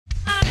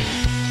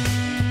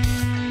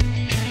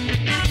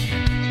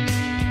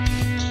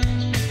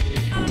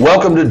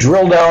Welcome to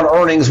Drill Down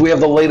Earnings. We have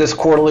the latest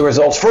quarterly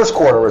results, first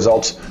quarter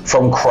results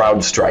from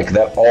Crowdstrike,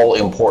 that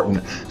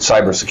all-important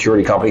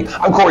cybersecurity company.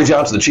 I'm Cory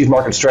Johnson, the Chief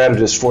Market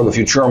Strategist for the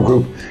Futurum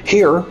Group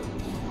here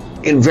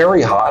in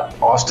very hot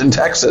Austin,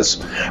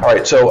 Texas. All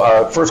right,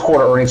 so first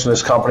quarter earnings from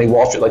this company.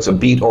 Wall Street likes a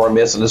beat or a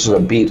miss, and this is a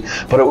beat,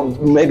 but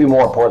maybe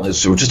more importantly,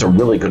 this was just a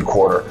really good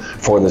quarter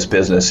for this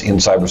business in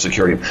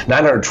cybersecurity.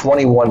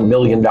 $921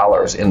 million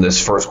in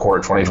this first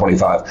quarter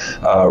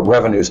 2025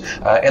 revenues,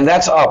 and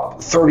that's up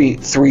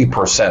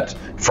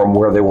 33% from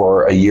where they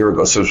were a year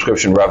ago.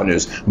 Subscription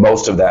revenues,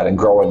 most of that, and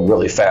growing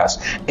really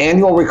fast.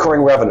 Annual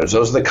recurring revenues,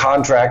 those are the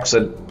contracts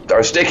that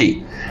are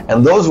sticky,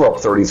 and those were up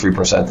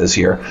 33% this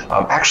year,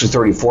 actually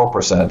 34%.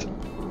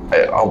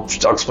 I'll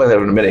explain that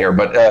in a minute here,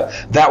 but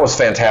that was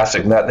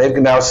fantastic. Now, they're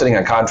now sitting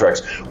on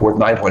contracts worth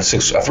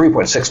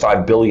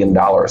 $3.65 billion,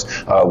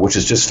 which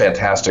is just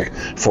fantastic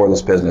for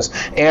this business.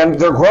 And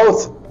their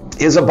growth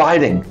is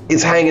abiding.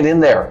 It's hanging in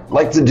there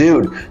like the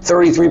dude.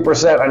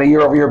 33% on a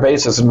year-over-year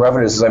basis in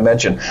revenues, as I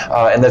mentioned,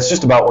 and that's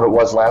just about what it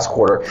was last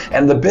quarter.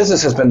 And the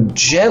business has been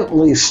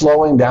gently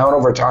slowing down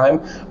over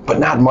time, but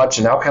not much,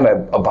 and now kind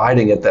of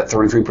abiding at that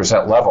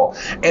 33% level.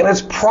 And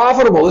it's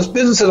profitable. This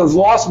business that has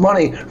lost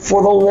money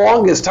for the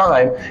longest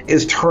time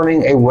is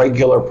turning a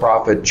regular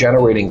profit,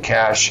 generating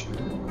cash.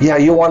 Yeah,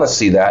 you want to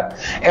see that.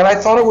 And I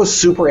thought it was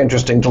super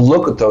interesting to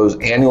look at those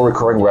annual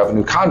recurring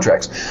revenue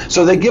contracts.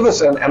 So they give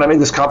us, and I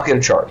made this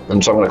complicated chart,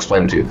 and so I'm going to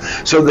explain it to you.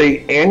 So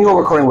the annual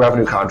recurring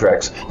revenue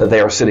contracts that they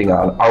are sitting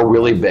on are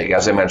really big,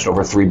 as I mentioned,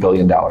 over $3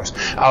 billion.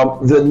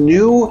 The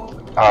new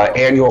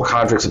annual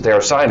contracts that they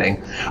are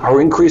signing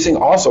are increasing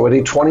also at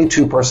a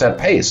 22%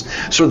 pace.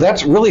 So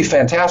that's really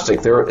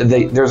fantastic.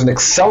 There's an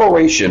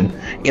acceleration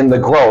in the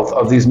growth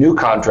of these new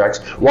contracts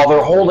while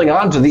they're holding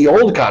on to the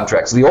old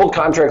contracts. The old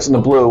contracts in the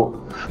blue,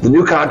 the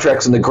new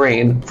contracts in the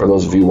green, for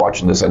those of you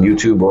watching this on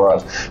YouTube or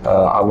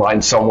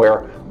online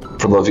somewhere.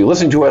 For those of you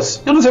listening to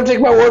us, you'll just have to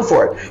take my word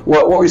for it.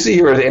 What we see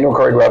here is annual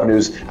recurring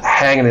revenues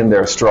hanging in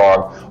there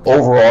strong,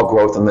 overall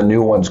growth, and the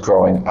new ones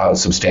growing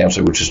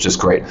substantially, which is just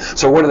great.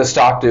 So what did the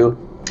stock do?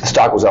 The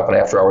stock was up in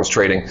after-hours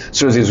trading as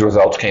soon as these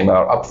results came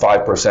out, up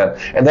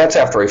 5%. And that's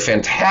after a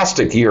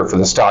fantastic year for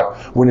the stock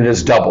when it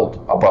has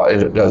doubled,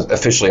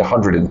 officially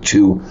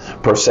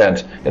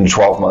 102% in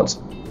 12 months.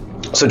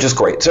 So just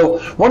great. So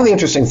one of the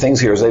interesting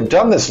things here is they've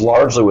done this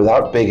largely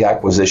without big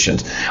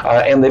acquisitions,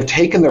 and they've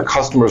taken their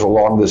customers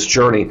along this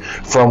journey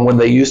from when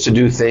they used to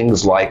do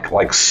things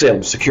like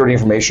SIM, Security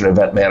Information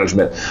Event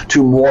Management,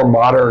 to more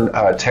modern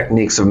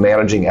techniques of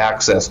managing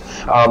access,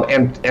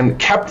 and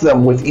kept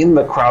them within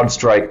the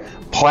CrowdStrike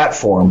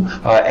platform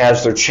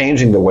as they're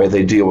changing the way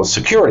they deal with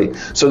security.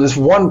 So this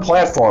one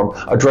platform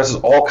addresses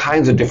all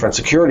kinds of different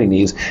security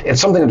needs. It's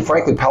something that,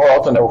 frankly, Palo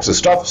Alto Networks has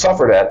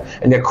suffered at,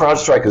 and yet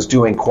CrowdStrike is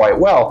doing quite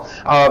well.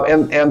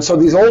 And so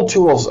these old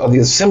tools,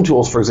 these SIM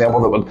tools, for example,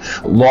 that would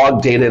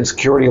log data and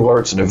security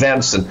alerts and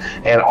events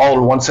and all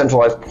in one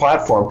centralized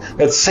platform,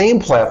 that same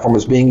platform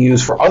is being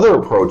used for other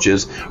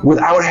approaches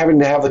without having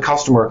to have the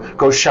customer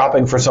go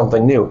shopping for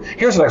something new.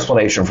 Here's an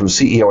explanation from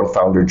CEO and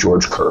founder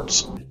George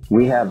Kurtz.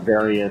 We have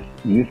various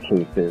use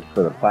cases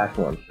for the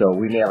platform. So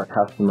we may have a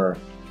customer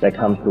that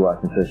comes to us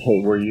and says,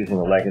 hey, we're using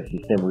a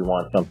legacy SIM, we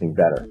want something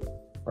better,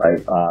 right?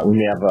 We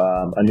may have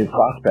a new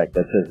prospect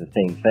that says the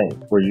same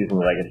thing. We're using a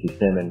legacy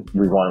SIM and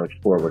we want to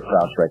explore what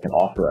CrowdStrike can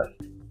offer us.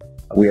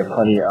 We have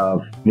plenty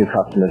of new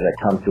customers that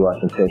come to us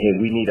and say, hey,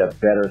 we need a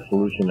better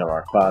solution in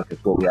our cloud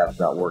because what we have is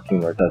not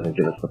working or it doesn't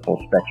give us the full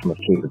spectrum of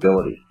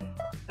capabilities.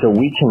 So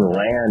we can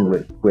land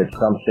with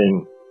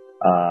something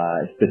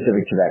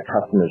specific to that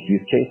customer's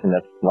use case, and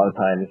that's a lot of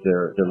times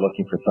they're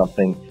looking for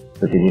something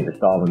that they need to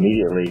solve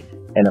immediately.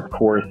 And of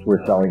course,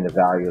 we're selling the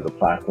value of the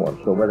platform.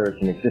 So whether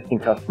it's an existing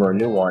customer or a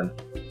new one,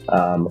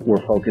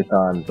 we're focused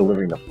on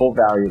delivering the full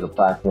value of the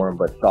platform,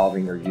 but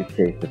solving their use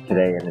cases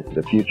today and into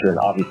the future, and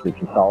obviously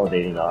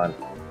consolidating on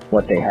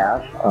what they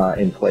have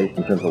in place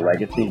in terms of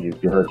legacy.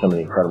 You heard some of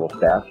the incredible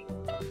stats,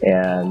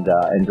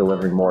 and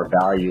delivering more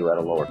value at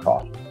a lower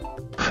cost.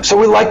 So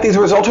we like these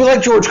results. We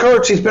like George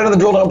Kurtz. He's been on the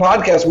Drill Down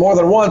podcast more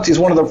than once. He's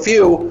one of the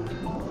few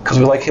because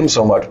we like him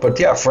so much. But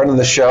yeah, friend of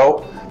the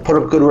show,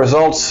 put up good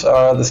results.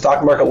 The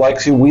stock market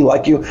likes you. We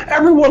like you.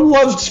 Everyone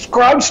loves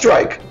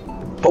CrowdStrike.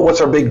 But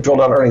what's our big Drill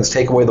Down earnings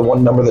takeaway? The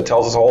one number that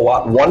tells us a whole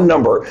lot. One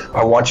number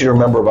I want you to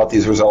remember about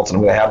these results, and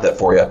I'm going to have that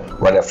for you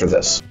right after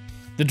this.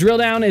 The Drill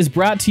Down is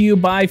brought to you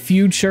by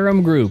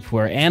Futurum Group,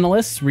 where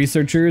analysts,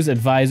 researchers,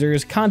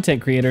 advisors,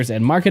 content creators,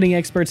 and marketing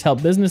experts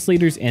help business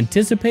leaders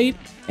anticipate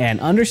and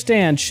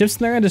understand shifts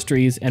in their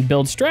industries and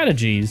build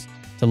strategies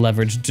to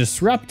leverage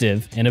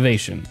disruptive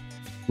innovation.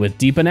 With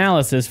deep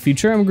analysis,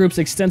 Futurum Group's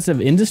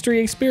extensive industry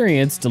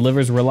experience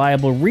delivers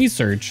reliable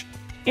research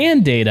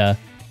and data,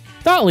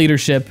 thought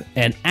leadership,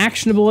 and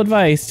actionable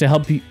advice to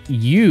help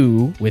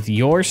you with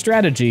your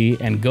strategy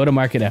and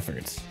go-to-market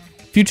efforts.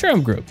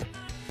 Futurum Group,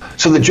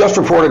 So the just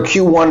reported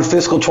Q1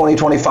 fiscal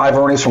 2025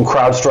 earnings from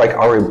Crowdstrike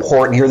are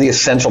important. Here are the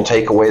essential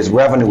takeaways.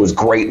 Revenue was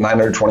great,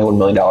 $921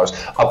 million,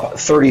 up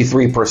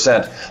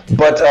 33%.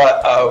 But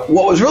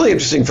what was really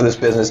interesting for this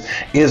business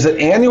is that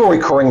annual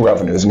recurring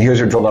revenues, and here's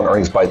your drill down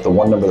earnings bite, the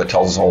one number that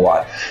tells us a whole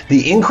lot.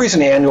 The increase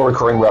in annual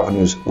recurring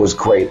revenues was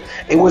great.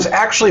 It was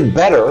actually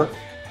better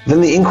than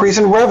the increase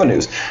in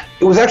revenues.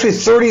 It was actually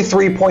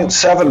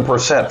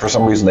 33.7%. For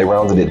some reason, they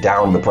rounded it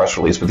down in the press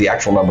release, but the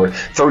actual number,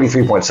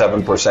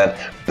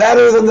 33.7%,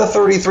 better than the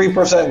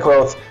 33%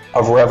 growth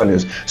of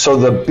revenues. So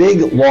the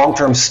big,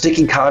 long-term,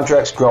 sticky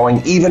contracts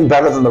growing even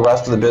better than the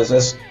rest of the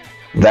business.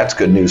 That's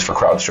good news for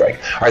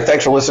Crowdstrike. All right,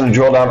 thanks for listening to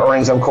Drill Down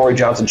Earnings. I'm Cory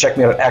Johnson. Check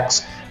me out at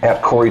X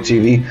at Cory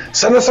TV.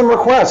 Send us some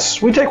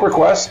requests. We take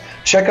requests.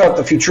 Check out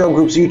the Futurum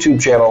Group's YouTube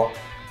channel,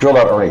 Drill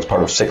Down Earnings,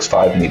 part of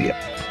 6.5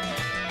 Media.